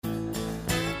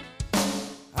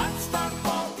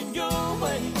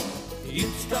You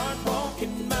start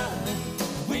walking by,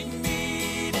 we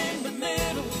meet in the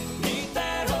middle, meet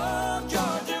that old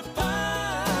Georgia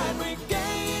pine. We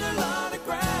gain a lot of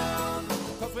ground,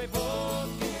 'cause we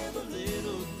both give a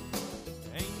little,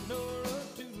 ain't no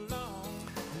road too long.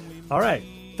 All right.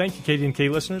 Thank you, KD&K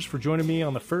listeners, for joining me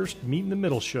on the first Meet in the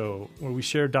Middle show, where we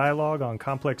share dialogue on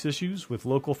complex issues with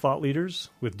local thought leaders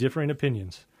with differing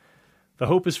opinions. The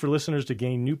hope is for listeners to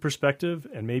gain new perspective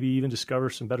and maybe even discover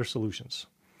some better solutions.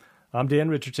 I'm Dan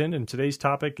Richardson, and today's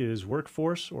topic is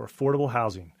workforce or affordable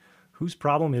housing. Whose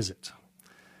problem is it?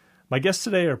 My guests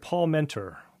today are Paul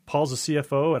Menter. Paul's a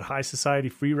CFO at High Society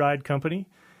Free Ride Company,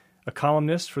 a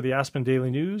columnist for the Aspen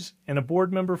Daily News, and a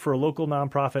board member for a local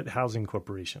nonprofit housing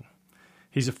corporation.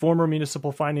 He's a former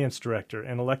municipal finance director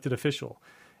and elected official,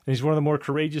 and he's one of the more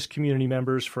courageous community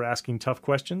members for asking tough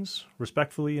questions,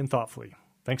 respectfully and thoughtfully.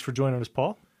 Thanks for joining us,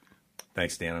 Paul.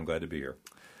 Thanks, Dan. I'm glad to be here.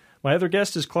 My other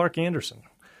guest is Clark Anderson.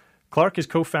 Clark is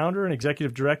co-founder and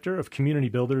executive director of Community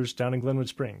Builders down in Glenwood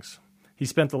Springs. He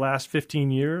spent the last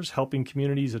 15 years helping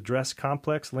communities address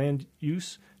complex land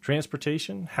use,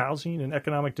 transportation, housing, and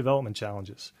economic development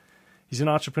challenges. He's an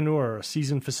entrepreneur, a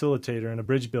seasoned facilitator, and a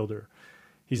bridge builder.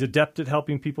 He's adept at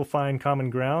helping people find common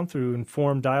ground through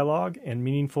informed dialogue and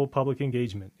meaningful public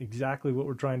engagement, exactly what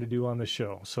we're trying to do on this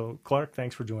show. So, Clark,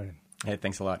 thanks for joining. Hey,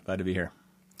 thanks a lot. Glad to be here.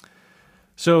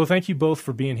 So thank you both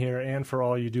for being here and for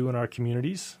all you do in our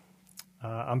communities.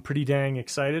 I'm pretty dang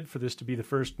excited for this to be the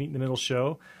first Meet in the Middle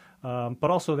show, but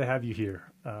also to have you here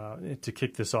to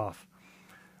kick this off.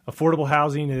 Affordable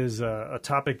housing is a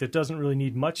topic that doesn't really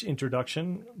need much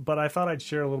introduction, but I thought I'd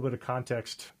share a little bit of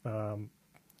context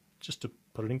just to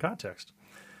put it in context.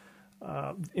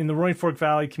 In the Roaring Fork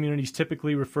Valley, communities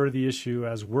typically refer to the issue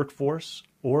as workforce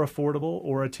or affordable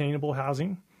or attainable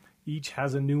housing. Each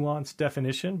has a nuanced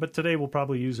definition, but today we'll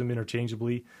probably use them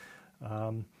interchangeably.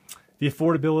 The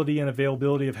affordability and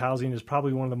availability of housing is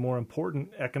probably one of the more important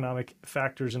economic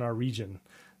factors in our region.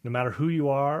 No matter who you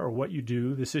are or what you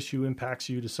do, this issue impacts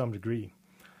you to some degree.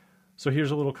 So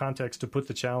here's a little context to put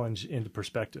the challenge into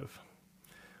perspective.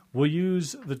 We'll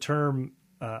use the term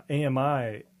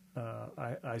AMI,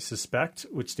 I suspect,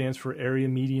 which stands for Area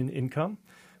Median Income,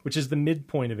 which is the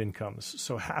midpoint of incomes.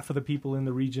 So half of the people in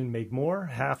the region make more,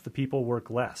 half the people work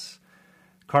less.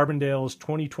 Carbondale's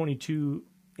 2022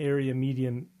 Area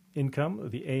Median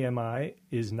Income, the AMI,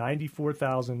 is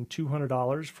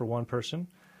 $94,200 for one person,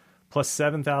 plus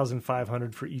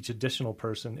 $7,500 for each additional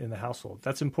person in the household.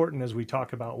 That's important as we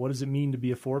talk about what does it mean to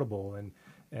be affordable, and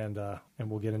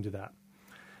we'll get into that.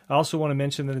 I also want to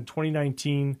mention that in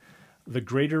 2019, the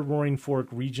Greater Roaring Fork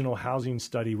Regional Housing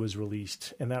Study was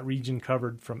released, and that region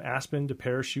covered from Aspen to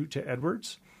Parachute to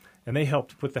Edwards, and they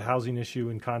helped put the housing issue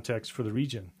in context for the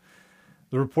region.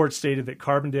 The report stated that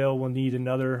Carbondale will need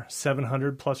another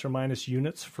 700 plus or minus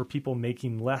units for people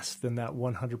making less than that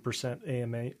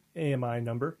 100% AMI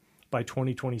number by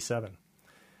 2027.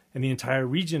 And the entire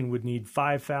region would need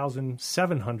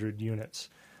 5,700 units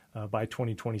by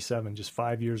 2027, just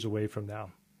 5 years away from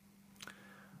now.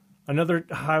 Another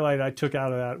highlight I took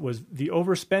out of that was the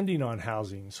overspending on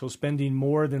housing, so spending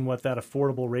more than what that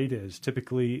affordable rate is.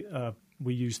 Typically,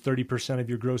 we use 30% of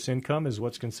your gross income is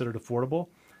what's considered affordable.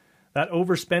 That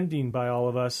overspending by all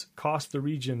of us cost the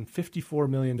region $54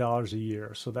 million a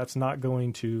year, so that's not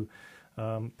going to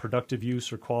productive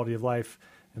use or quality of life,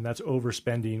 and that's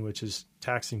overspending, which is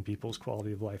taxing people's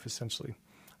quality of life, essentially.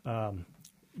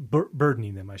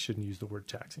 Burdening them, I shouldn't use the word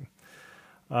taxing.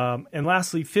 And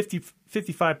lastly,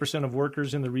 55% of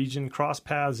workers in the region cross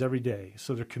paths every day,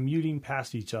 so they're commuting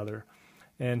past each other,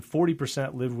 and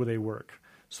 40% live where they work.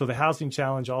 So the housing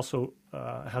challenge also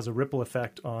has a ripple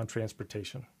effect on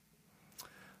transportation.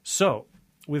 So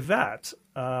with that,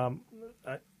 I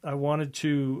wanted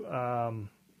to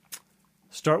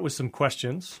start with some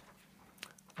questions.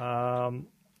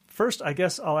 First, I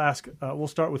guess I'll ask, we'll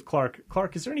start with Clark.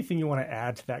 Clark, is there anything you want to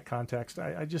add to that context?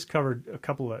 I just covered a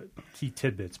couple of key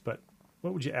tidbits, but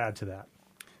what would you add to that?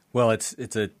 Well,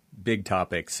 it's a big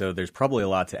topic, so there's probably a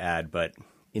lot to add, but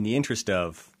in the interest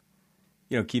of,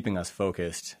 keeping us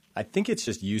focused, I think it's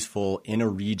just useful in a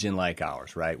region like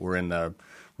ours, right? We're in the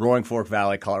Roaring Fork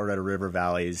Valley, Colorado River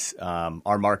valleys.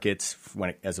 Our markets,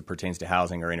 as it pertains to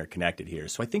housing, are interconnected here.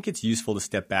 So I think it's useful to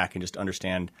step back and just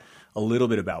understand a little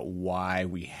bit about why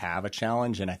we have a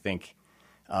challenge. And I think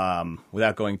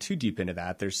without going too deep into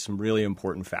that, there's some really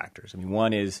important factors. I mean,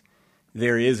 one is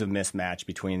there is a mismatch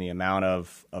between the amount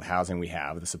of housing we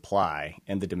have, the supply,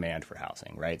 and the demand for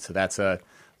housing, right? So that's a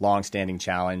longstanding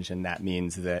challenge, and that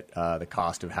means that the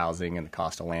cost of housing and the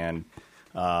cost of land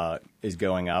is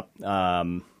going up.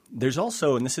 There's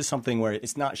also, and this is something where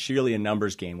it's not sheerly a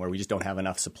numbers game where we just don't have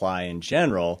enough supply in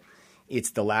general,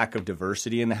 It's the lack of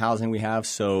diversity in the housing we have.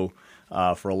 So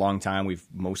for a long time, we've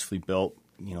mostly built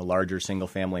larger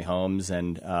single-family homes,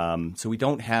 and so we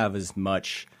don't have as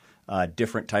much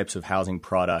different types of housing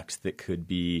products that could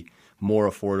be more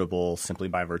affordable simply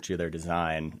by virtue of their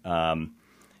design.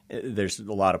 There's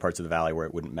a lot of parts of the valley where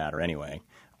it wouldn't matter anyway.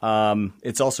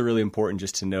 It's also really important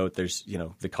just to note there's,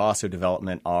 the costs of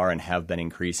development are and have been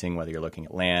increasing, whether you're looking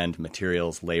at land,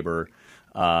 materials, labor.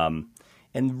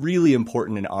 And really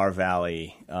important in our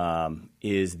valley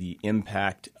is the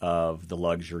impact of the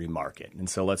luxury market. And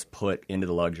so let's put into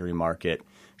the luxury market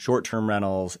short-term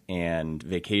rentals and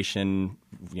vacation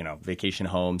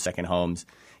homes, second homes.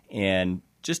 And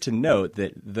just to note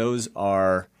that those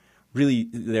are really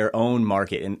their own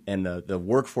market, and the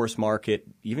workforce market,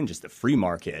 even just the free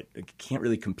market, can't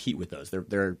really compete with those.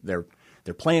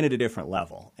 They're playing at a different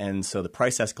level. And so the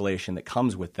price escalation that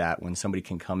comes with that, when somebody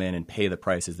can come in and pay the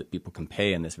prices that people can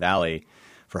pay in this valley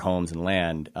for homes and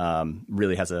land,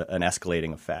 really has an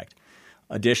escalating effect.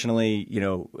 Additionally,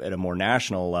 at a more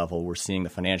national level, we're seeing the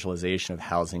financialization of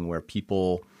housing where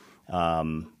people,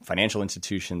 financial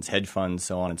institutions, hedge funds,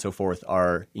 so on and so forth,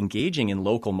 are engaging in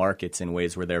local markets in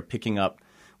ways where they're picking up,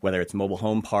 whether it's mobile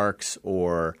home parks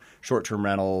or short-term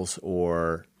rentals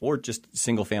or just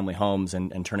single-family homes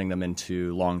and turning them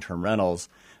into long-term rentals.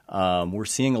 We're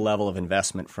seeing a level of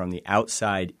investment from the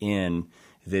outside in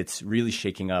that's really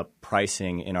shaking up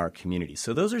pricing in our community.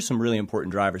 So those are some really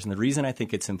important drivers. And the reason I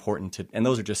think it's important to – and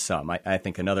those are just some. I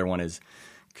think another one is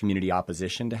community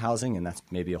opposition to housing, and that's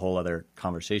maybe a whole other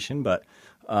conversation. But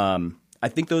I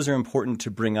think those are important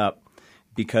to bring up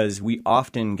because we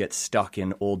often get stuck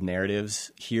in old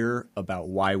narratives here about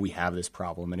why we have this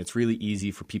problem. And it's really easy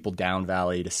for people down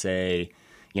valley to say,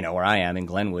 where I am in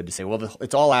Glenwood, to say, well,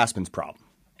 it's all Aspen's problem.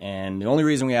 And the only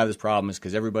reason we have this problem is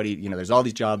because everybody, there's all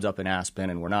these jobs up in Aspen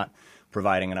and we're not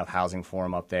providing enough housing for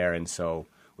them up there. And so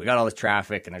we got all this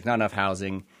traffic and there's not enough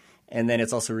housing. And then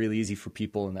it's also really easy for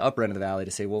people in the upper end of the valley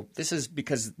to say, well, this is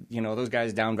because, those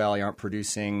guys down valley aren't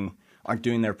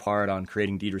doing their part on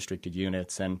creating deed-restricted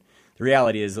units. And the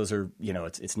reality is those are,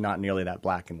 it's not nearly that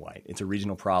black and white. It's a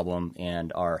regional problem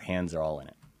and our hands are all in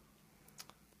it.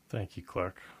 Thank you,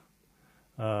 Clark.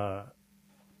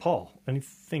 Paul,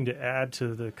 anything to add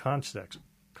to the context?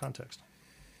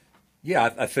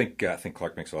 Yeah, I think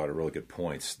Clark makes a lot of really good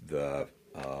points.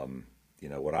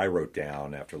 What I wrote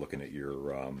down after looking at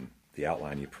your the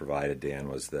outline you provided, Dan,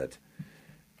 was that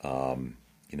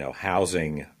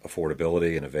housing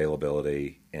affordability and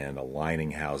availability and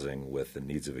aligning housing with the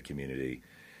needs of a community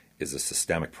is a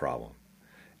systemic problem,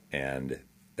 and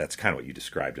that's kind of what you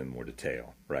described in more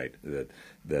detail, right?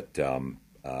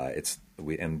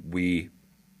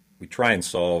 We try and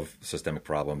solve systemic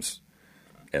problems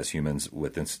as humans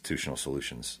with institutional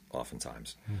solutions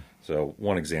oftentimes. So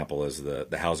one example is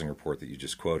the housing report that you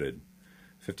just quoted.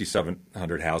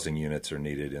 5,700 housing units are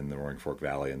needed in the Roaring Fork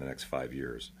Valley in the next 5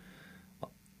 years.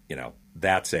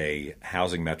 That's a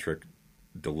housing metric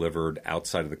delivered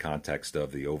outside of the context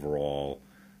of the overall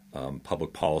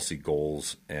public policy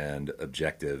goals and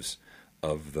objectives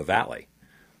of the valley.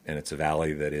 And it's a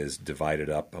valley that is divided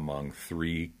up among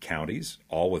 3 counties,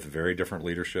 all with very different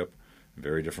leadership,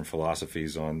 very different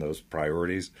philosophies on those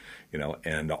priorities,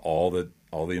 and all the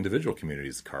individual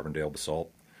communities, Carbondale,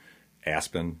 Basalt,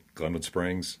 Aspen, Glenwood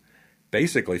Springs.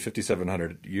 Basically,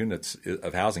 5,700 units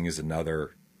of housing is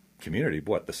another community,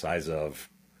 the size of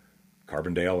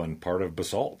Carbondale and part of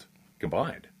Basalt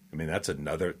combined. I mean, that's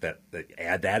another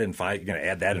add that in 5. You're going to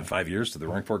add that in 5 years to the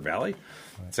Roaring Fork Valley.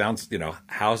 Right. It sounds,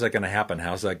 how's that going to happen?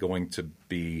 How's that going to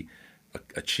be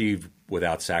achieved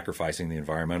without sacrificing the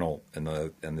environmental and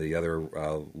the other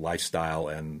lifestyle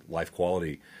and life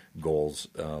quality goals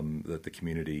that the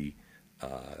community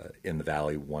in the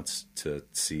valley wants to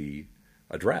see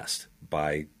addressed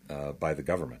by the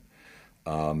government?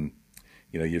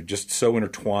 You're just so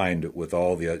intertwined with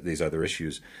all these other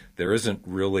issues. There isn't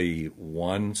really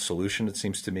one solution, it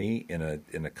seems to me, in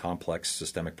a complex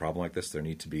systemic problem like this. There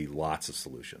need to be lots of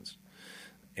solutions,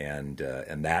 and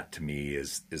that to me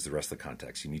is the rest of the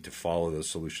context. You need to follow those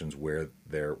solutions where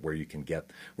you can get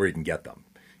them.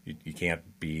 You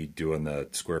can't be doing the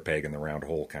square peg in the round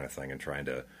hole kind of thing and trying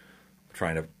to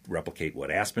replicate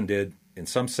what Aspen did. In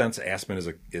some sense, Aspen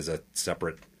is a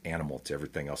separate animal to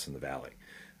everything else in the valley.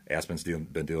 Aspen's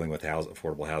been dealing with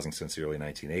affordable housing since the early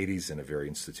 1980s in a very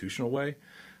institutional way.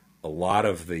 I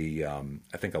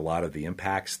think a lot of the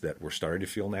impacts that we're starting to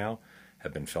feel now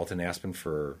have been felt in Aspen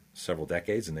for several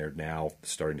decades, and they're now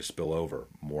starting to spill over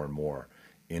more and more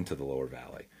into the lower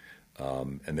valley.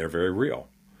 And they're very real,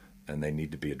 and they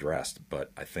need to be addressed.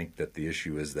 But I think that the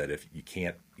issue is that if you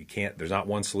can't, there's not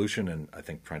one solution, and I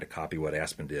think trying to copy what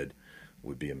Aspen did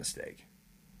would be a mistake.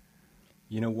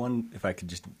 If I could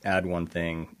just add one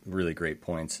thing, really great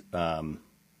points. One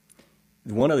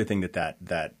other thing that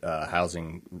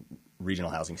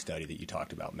regional housing study that you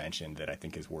talked about mentioned that I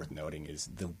think is worth noting is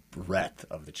the breadth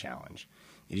of the challenge.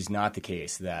 It is not the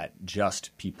case that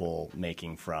just people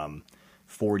making from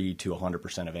 40 to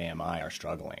 100% of AMI are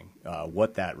struggling.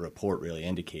 What that report really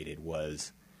indicated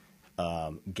was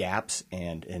gaps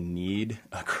and a need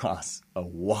across a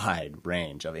wide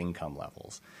range of income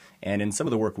levels. And in some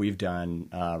of the work we've done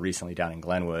recently down in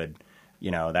Glenwood,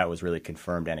 that was really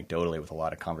confirmed anecdotally with a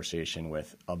lot of conversation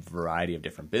with a variety of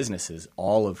different businesses,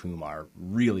 all of whom are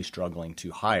really struggling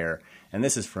to hire. And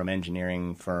this is from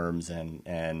engineering firms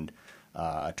and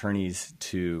attorneys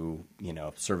to,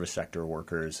 service sector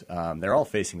workers. They're all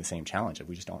facing the same challenge.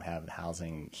 We just don't have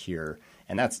housing here.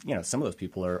 And that's, some of those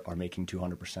people are making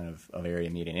 200% of area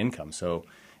median income. So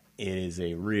it is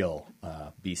a real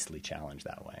beastly challenge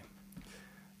that way.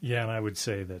 Yeah, and I would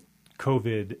say that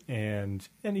COVID and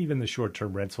even the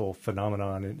short-term rental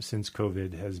phenomenon since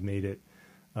COVID has made it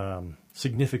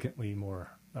significantly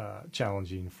more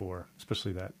challenging for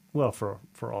especially for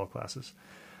all classes.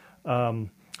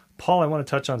 Paul, I want to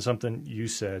touch on something you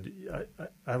said.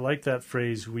 I like that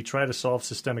phrase, we try to solve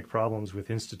systemic problems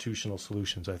with institutional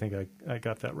solutions. I think I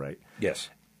got that right. Yes.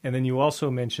 And then you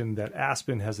also mentioned that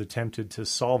Aspen has attempted to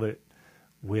solve it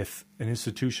with an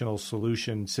institutional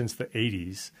solution since the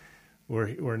 80s.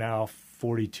 We're now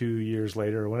 42 years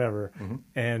later or whatever,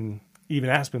 and even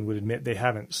Aspen would admit they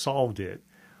haven't solved it.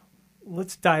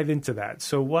 Let's dive into that.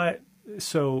 So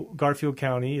Garfield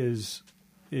County is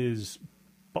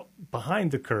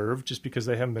behind the curve just because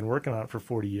they haven't been working on it for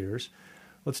 40 years.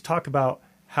 Let's talk about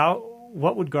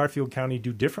what would Garfield County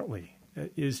do differently?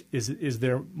 Is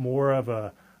there more of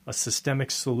a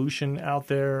systemic solution out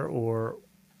there, or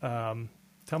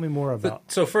tell me more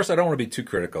about. So first, I don't want to be too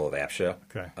critical of APSHA.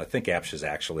 Okay. I think APSHA's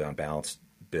actually, on balance,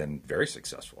 been very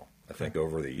successful. I think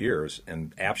over the years,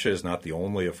 and APSHA is not the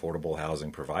only affordable housing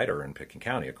provider in Pitkin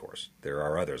County. Of course, there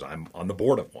are others. I'm on the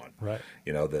board of one. Right.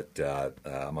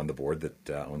 I'm on the board that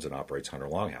owns and operates Hunter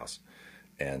Longhouse,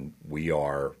 and we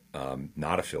are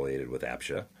not affiliated with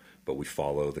APSHA, but we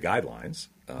follow the guidelines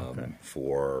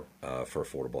for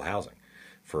affordable housing,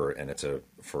 for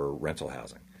rental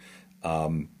housing.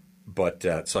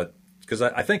 Because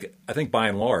I think by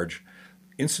and large,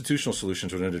 institutional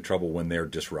solutions run into trouble when they're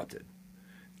disrupted,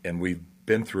 and we've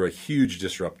been through a huge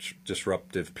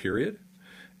disruptive period,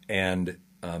 and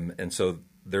so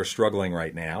they're struggling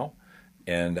right now,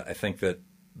 and I think that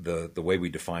the way we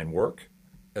define work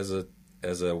as a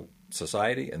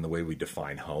society and the way we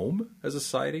define home as a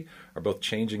society are both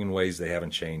changing in ways they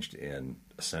haven't changed in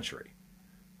a century.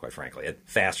 Quite frankly,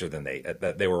 faster than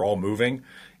they were all moving,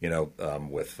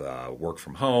 with work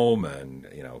from home and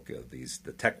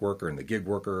the tech worker and the gig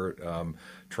worker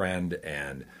trend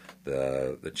and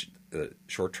the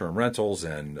short-term rentals,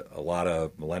 and a lot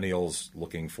of millennials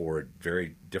looking for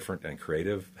very different and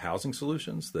creative housing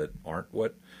solutions that aren't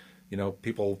what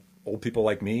old people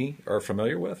like me are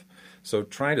familiar with. So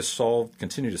trying to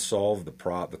continue to solve the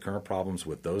current problems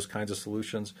with those kinds of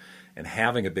solutions, and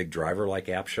having a big driver like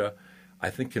APSHA, I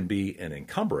think can be an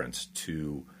encumbrance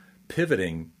to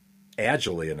pivoting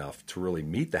agilely enough to really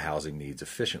meet the housing needs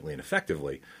efficiently and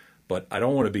effectively. But I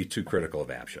don't want to be too critical of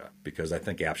APSHA, because I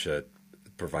think APSHA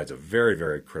provides a very,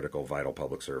 very critical, vital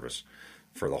public service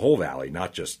for the whole valley,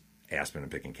 not just Aspen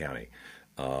and Pitkin County.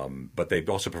 But they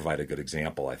also provide a good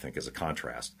example, I think, as a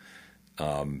contrast.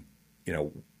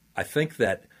 I think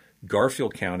that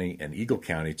Garfield County and Eagle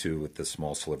County, too, with the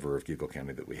small sliver of Eagle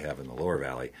County that we have in the lower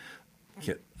valley,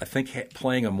 I think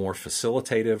playing a more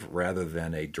facilitative rather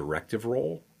than a directive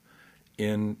role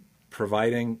in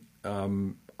providing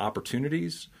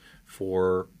opportunities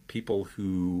for people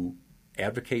who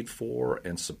advocate for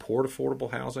and support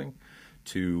affordable housing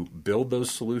to build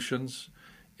those solutions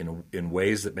in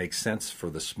ways that make sense for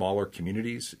the smaller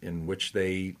communities in which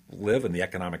they live and the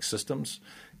economic systems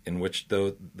in which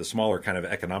the smaller kind of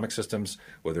economic systems,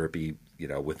 whether it be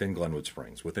within Glenwood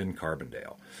Springs, within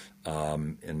Carbondale,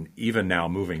 and even now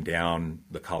moving down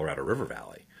the Colorado River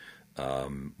Valley,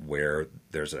 where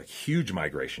there's a huge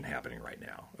migration happening right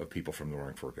now of people from the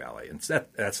Roaring Fork Valley, and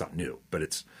that's not new, but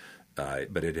it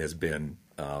has been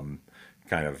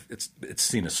it's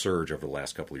seen a surge over the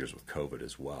last couple of years with COVID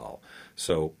as well.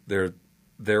 So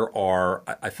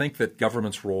I think that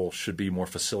government's role should be more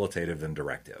facilitative than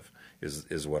directive,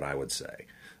 is what I would say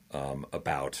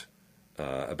about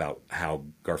how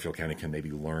Garfield County can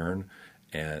maybe learn.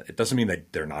 And it doesn't mean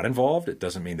that they're not involved. It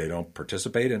doesn't mean they don't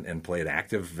participate and play an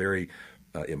active, very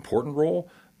important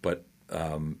role. But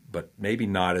but maybe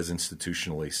not as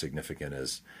institutionally significant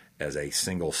as a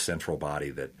single central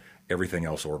body that everything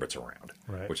else orbits around,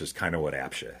 right. which is kind of what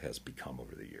APSHA has become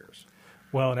over the years.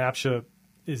 Well, and APSHA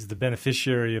is the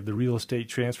beneficiary of the real estate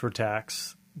transfer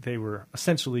tax. They were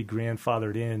essentially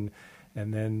grandfathered in,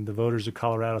 and then the voters of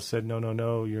Colorado said,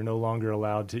 no, you're no longer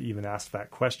allowed to even ask that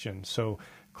question. So,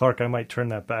 Clark, I might turn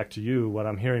that back to you. What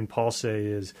I'm hearing Paul say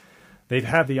is they've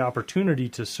had the opportunity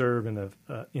to serve in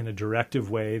a directive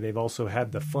way. They've also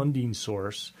had the funding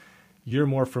source. You're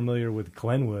more familiar with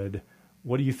Glenwood.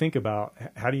 What do you think about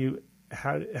how do you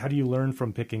learn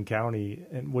from Pickens County,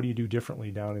 and what do you do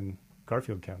differently down in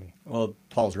Garfield County? Well,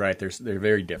 Paul's right. They're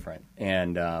very different,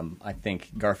 and I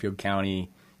think Garfield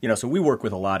County. So we work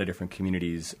with a lot of different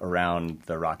communities around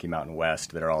the Rocky Mountain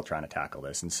West that are all trying to tackle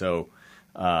this, and so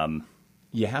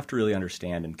you have to really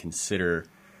understand and consider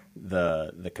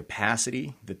the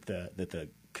capacity that the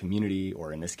community,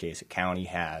 or in this case a county,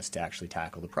 has to actually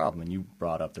tackle the problem. And you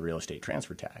brought up the real estate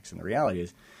transfer tax, and the reality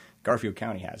is Garfield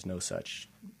County has no such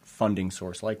funding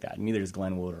source like that. Neither does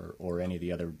Glenwood or any of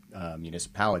the other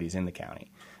municipalities in the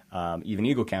county. Even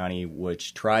Eagle County,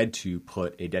 which tried to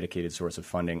put a dedicated source of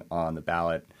funding on the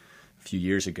ballot a few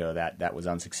years ago, that was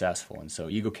unsuccessful. And so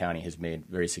Eagle County has made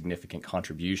very significant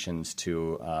contributions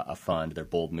to a fund, their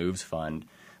Bold Moves Fund,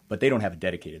 but they don't have a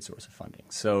dedicated source of funding.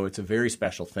 So it's a very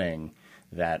special thing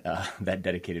that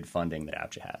dedicated funding that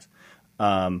APSHA has.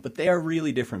 But they are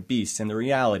really different beasts, and the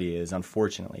reality is,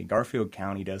 unfortunately, Garfield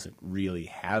County doesn't really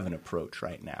have an approach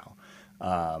right now.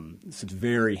 So it's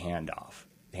very hands-off.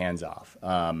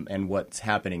 And what's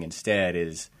happening instead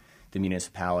is the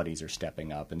municipalities are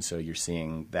stepping up, and so you're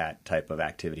seeing that type of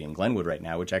activity in Glenwood right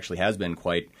now, which actually has been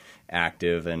quite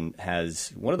active and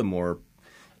has one of the more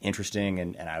interesting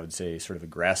and I would say sort of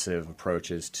aggressive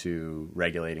approaches to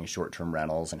regulating short-term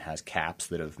rentals, and has caps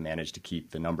that have managed to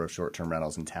keep the number of short-term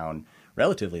rentals in town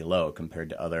relatively low compared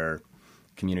to other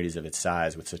communities of its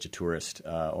size with such a tourist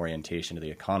orientation to the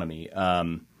economy.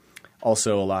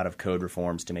 Also, a lot of code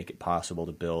reforms to make it possible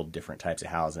to build different types of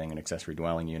housing and accessory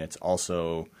dwelling units.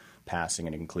 Also passing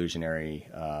an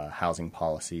inclusionary housing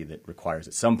policy that requires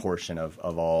that some portion of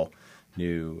all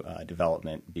new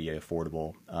development be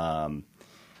affordable.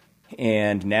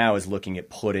 And now is looking at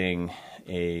creating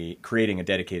a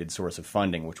dedicated source of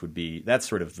funding, which would be, that's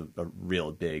sort of a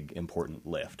real big important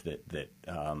lift that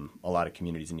a lot of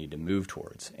communities need to move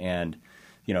towards. And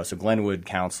so Glenwood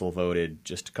Council voted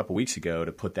just a couple weeks ago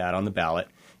to put that on the ballot,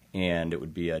 and it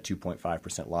would be a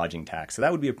 2.5% lodging tax. So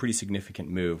that would be a pretty significant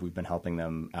move. We've been helping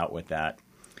them out with that.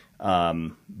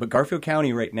 But Garfield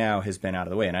County right now has been out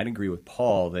of the way, and I'd agree with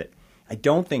Paul that I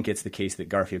don't think it's the case that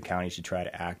Garfield County should try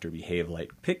to act or behave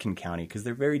like Pickens County, because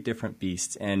they're very different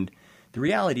beasts. And the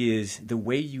reality is the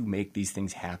way you make these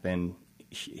things happen,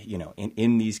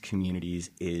 in these communities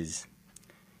is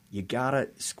you got to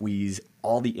squeeze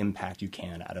all the impact you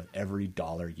can out of every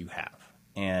dollar you have.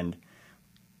 And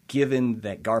given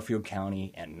that Garfield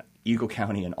County and Eagle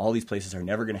County and all these places are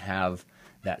never going to have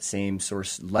that same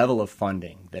source level of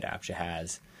funding that APSHA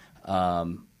has,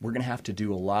 we're going to have to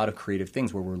do a lot of creative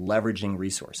things where we're leveraging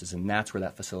resources, and that's where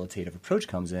that facilitative approach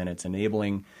comes in. It's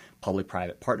enabling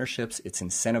public-private partnerships. It's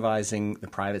incentivizing the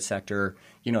private sector,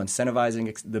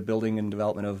 incentivizing the building and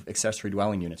development of accessory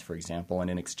dwelling units, for example, and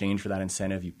in exchange for that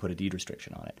incentive, you put a deed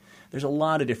restriction on it. There's a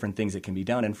lot of different things that can be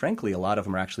done, and frankly, a lot of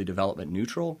them are actually development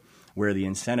neutral, where the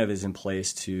incentive is in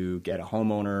place to get a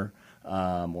homeowner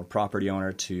or property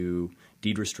owner to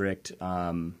deed restrict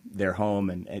their home,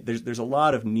 and there's a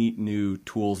lot of neat new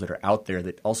tools that are out there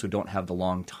that also don't have the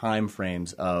long time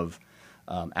frames of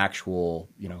actual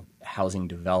housing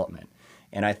development.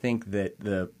 And I think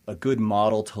that a good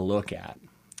model to look at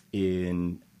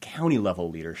in county level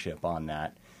leadership on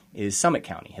that is Summit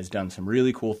County has done some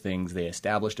really cool things. They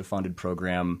established a funded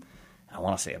program, I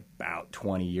want to say about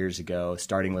 20 years ago,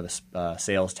 starting with a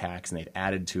sales tax, and they've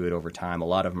added to it over time. A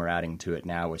lot of them are adding to it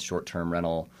now with short-term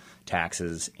rental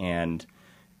taxes, and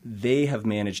they have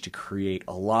managed to create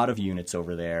a lot of units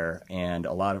over there and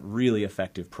a lot of really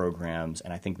effective programs,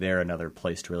 and I think they're another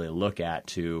place to really look at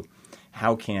to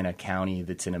how can a county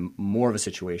that's in more of a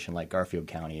situation like Garfield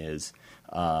County is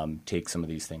take some of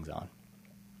these things on.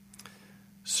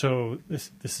 So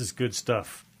this is good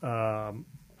stuff.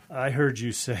 I heard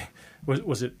you say,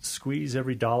 was it squeeze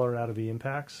every dollar out of the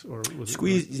impacts, or was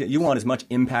you want as much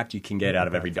impact you can get out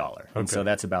of every dollar, and so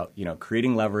that's about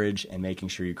creating leverage and making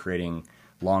sure you're creating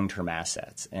long-term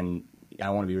assets. And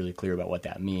I want to be really clear about what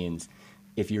that means.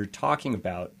 If you're talking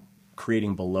about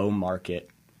creating below-market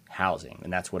housing,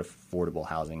 and that's what affordable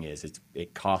housing is,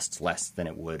 it costs less than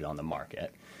it would on the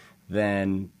market,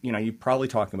 then you're probably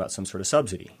talking about some sort of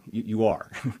subsidy. You are.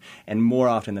 And more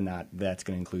often than not, that's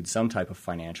going to include some type of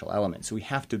financial element. So we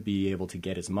have to be able to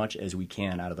get as much as we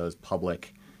can out of those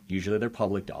public, usually they're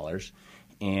public dollars.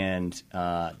 And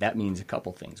that means a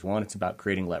couple things. One, it's about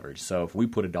creating leverage. So if we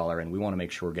put $1 in, we want to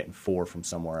make sure we're getting 4 from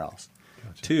somewhere else.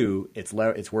 Gotcha. 2, it's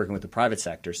working with the private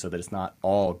sector so that it's not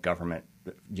all government,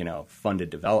 funded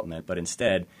development, but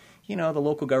instead, the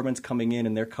local government's coming in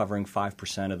and they're covering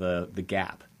 5% of the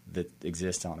gap that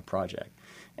exists on a project.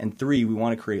 And 3, we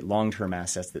want to create long-term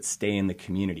assets that stay in the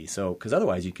community. So, because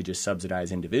otherwise you could just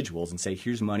subsidize individuals and say,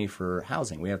 here's money for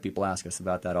housing. We have people ask us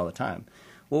about that all the time.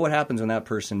 Well, what happens when that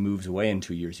person moves away in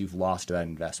 2 years? You've lost that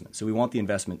investment. So we want the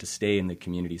investment to stay in the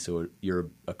community so you're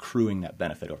accruing that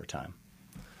benefit over time.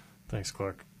 Thanks,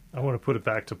 Clark. I want to put it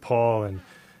back to Paul,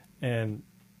 and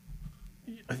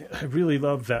I really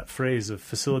love that phrase of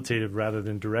facilitative rather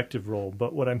than directive role.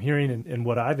 But what I'm hearing and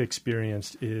what I've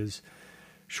experienced is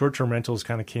short-term rentals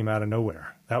kind of came out of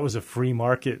nowhere. That was a free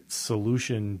market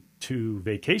solution to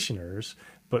vacationers,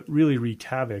 but really wreaked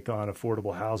havoc on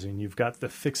affordable housing. You've got the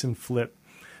fix and flip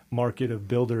market of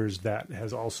builders that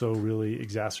has also really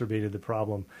exacerbated the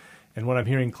problem. And what I'm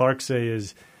hearing Clark say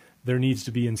is there needs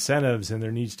to be incentives and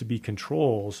there needs to be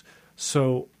controls.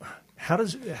 So how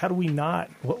do we not,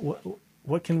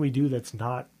 what can we do that's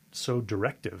not so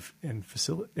directive and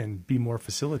be more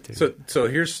facilitative? So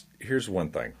here's one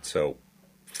thing. So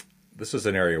this is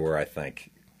an area where I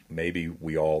think maybe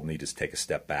we all need to take a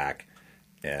step back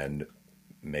and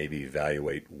maybe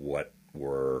evaluate what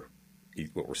we're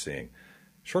seeing.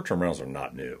 Short-term rentals are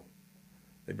not new.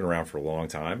 They've been around for a long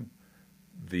time.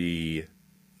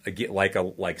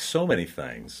 Like so many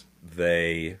things,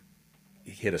 they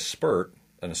hit a spurt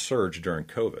and a surge during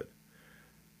COVID.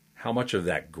 How much of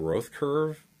that growth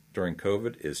curve during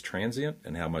COVID is transient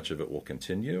and how much of it will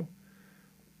continue,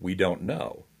 we don't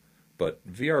know. But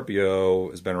VRBO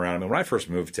has been around. I mean, when I first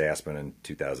moved to Aspen in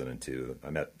 2002,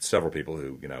 I met several people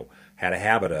who, had a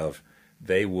habit of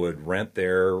they would rent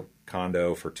their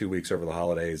condo for 2 weeks over the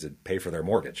holidays and pay for their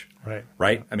mortgage.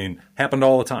 Right? I mean, happened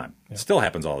all the time. Yeah. It still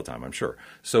happens all the time, I'm sure.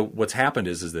 So what's happened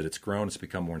is that it's grown, it's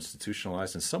become more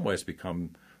institutionalized. In some ways, it's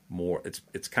become more,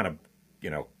 it's kind of,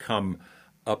 come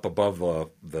up above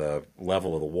the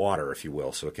level of the water, if you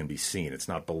will, so it can be seen. It's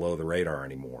not below the radar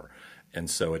anymore. And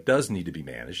so it does need to be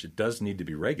managed. It does need to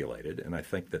be regulated, and I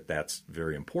think that that's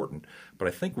very important. But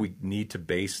I think we need to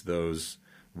base those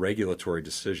regulatory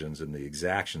decisions and the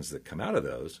exactions that come out of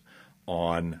those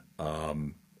on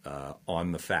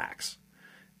the facts.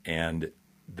 And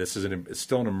this is it's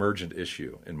still an emergent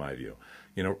issue, in my view.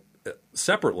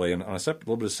 Separately, and on a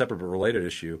little bit of separate but related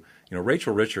issue,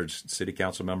 Rachel Richards, city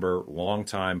council member,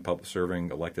 longtime public serving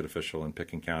elected official in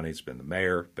Pickens County, has been the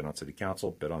mayor, been on city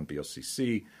council, been on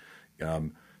BOCC.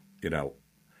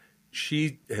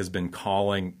 She has been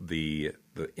calling the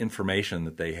information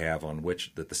that they have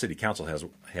that the city council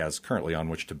has currently on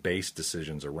which to base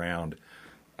decisions around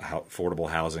affordable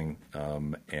housing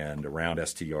and around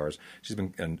STRs. She's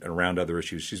been and around other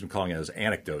issues. She's been calling it as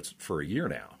anecdotes for a year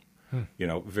now.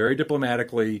 Very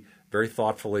diplomatically, very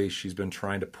thoughtfully, she's been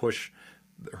trying to push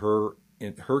her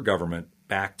government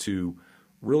back to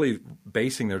really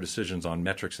basing their decisions on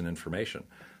metrics and information.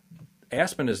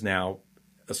 Aspen is now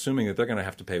assuming that they're going to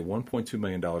have to pay $1.2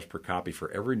 million per copy for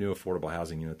every new affordable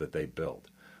housing unit that they build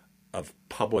of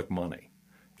public money.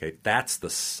 Okay, that's the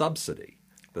subsidy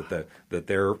that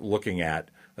they're looking at.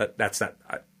 That's not.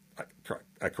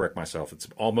 I correct myself. It's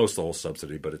almost the whole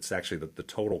subsidy, but it's actually the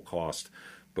total cost.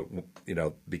 But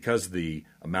because the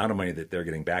amount of money that they're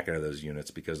getting back out of those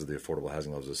units because of the affordable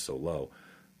housing levels is so low,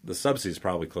 the subsidy is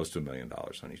probably close to $1 million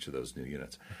on each of those new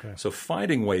units. Okay. So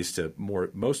finding ways to more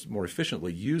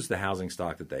efficiently use the housing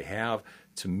stock that they have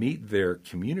to meet their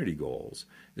community goals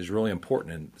is really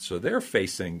important. And so they're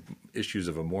facing issues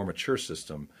of a more mature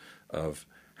system of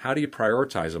how do you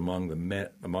prioritize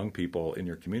among people in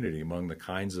your community, among the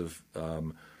kinds of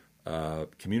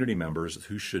community members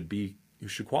who should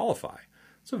qualify.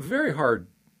 It's a very hard,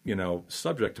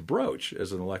 subject to broach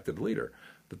as an elected leader,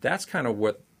 but that's kind of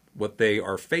what they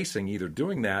are facing, either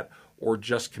doing that or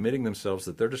just committing themselves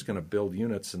that they're just going to build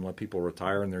units and let people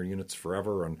retire in their units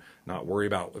forever and not worry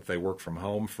about if they work from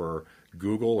home for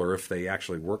Google or if they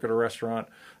actually work at a restaurant.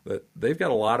 That they've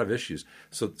got a lot of issues.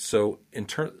 So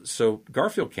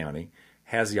Garfield County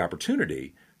has the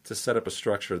opportunity to set up a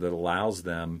structure that allows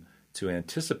them to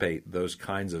anticipate those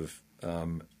kinds of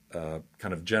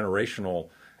kind of generational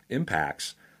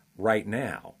impacts right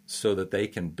now so that they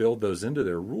can build those into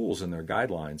their rules and their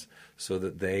guidelines so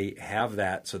that they have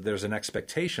that. So there's an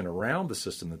expectation around the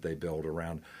system that they build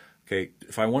around, okay,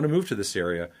 if I want to move to this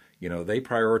area, they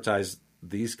prioritize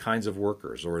these kinds of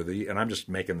workers, and I'm just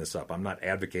making this up. I'm not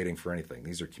advocating for anything.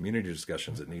 These are community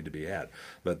discussions that need to be had.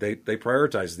 But they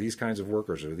prioritize these kinds of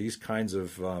workers or these kinds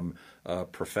of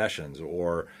professions,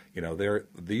 or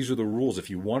these are the rules. If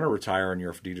you want to retire in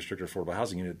your de-districted affordable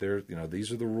housing unit,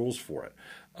 these are the rules for it,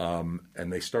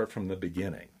 and they start from the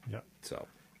beginning. Yeah. So.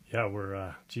 Yeah,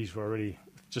 we're already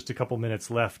just a couple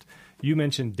minutes left. You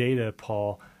mentioned data,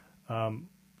 Paul.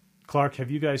 Clark,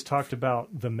 have you guys talked about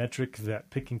the metric that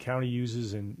Pitkin County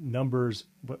uses in numbers,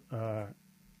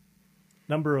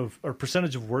 number of or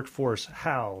percentage of workforce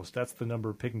housed? That's the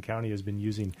number Pitkin County has been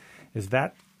using. Is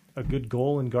that a good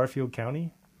goal in Garfield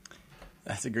County?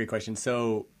 That's a great question.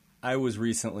 So we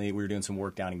were doing some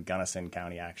work down in Gunnison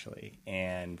County, actually,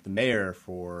 and the mayor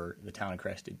for the town of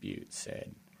Crested Butte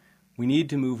said, we need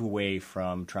to move away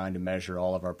from trying to measure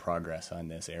all of our progress on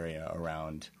this area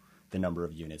around the number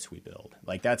of units we build.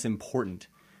 Like, that's important,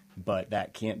 but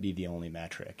that can't be the only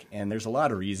metric. And there's a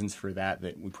lot of reasons for that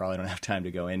we probably don't have time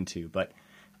to go into, but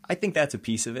I think that's a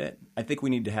piece of it. I think we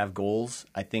need to have goals.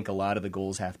 I think a lot of the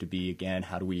goals have to be, again,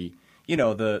 how do we,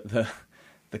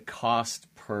 the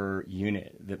cost per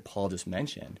unit that Paul just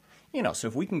mentioned. So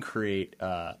if we can create,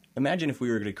 imagine if we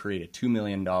were going to create a $2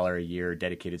 million a year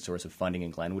dedicated source of funding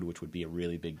in Glenwood, which would be a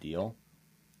really big deal.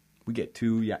 We get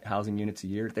 2 housing units a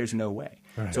year. There's no way.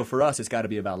 Right. So for us, it's got to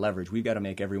be about leverage. We've got to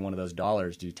make every one of those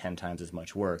dollars do 10 times as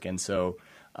much work. And so,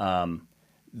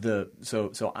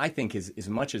 so I think as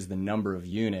much as the number of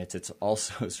units, it's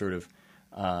also sort of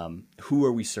who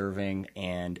are we serving,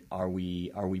 and are we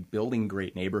building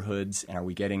great neighborhoods, and are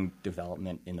we getting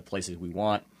development in the places we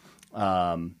want,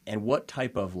 and what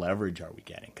type of leverage are we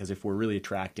getting? Because if we're really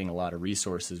attracting a lot of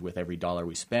resources with every dollar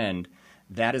we spend,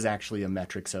 that is actually a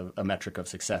metric of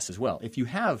success as well. If you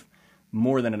have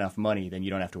more than enough money, then you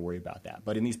don't have to worry about that.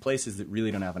 But in these places that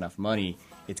really don't have enough money,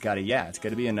 it's got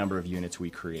to be a number of units we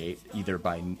create, either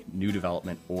by new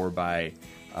development or by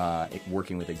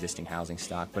working with existing housing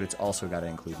stock. But it's also got to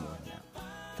include more than that.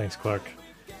 Thanks, Clark.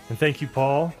 And thank you,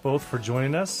 Paul, both for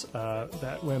joining us.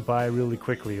 That went by really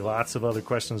quickly. Lots of other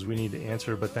questions we need to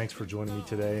answer, but thanks for joining me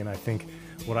today. And I think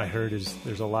what I heard is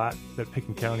there's a lot that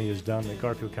Pitkin County has done that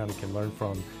Garfield County can learn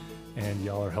from, and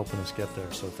y'all are helping us get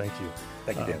there. So thank you.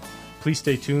 Thank you, Dan. Please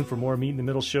stay tuned for more Meet in the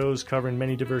Middle shows covering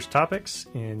many diverse topics,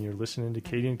 and you're listening to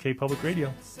KDNK Public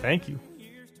Radio. Thank you.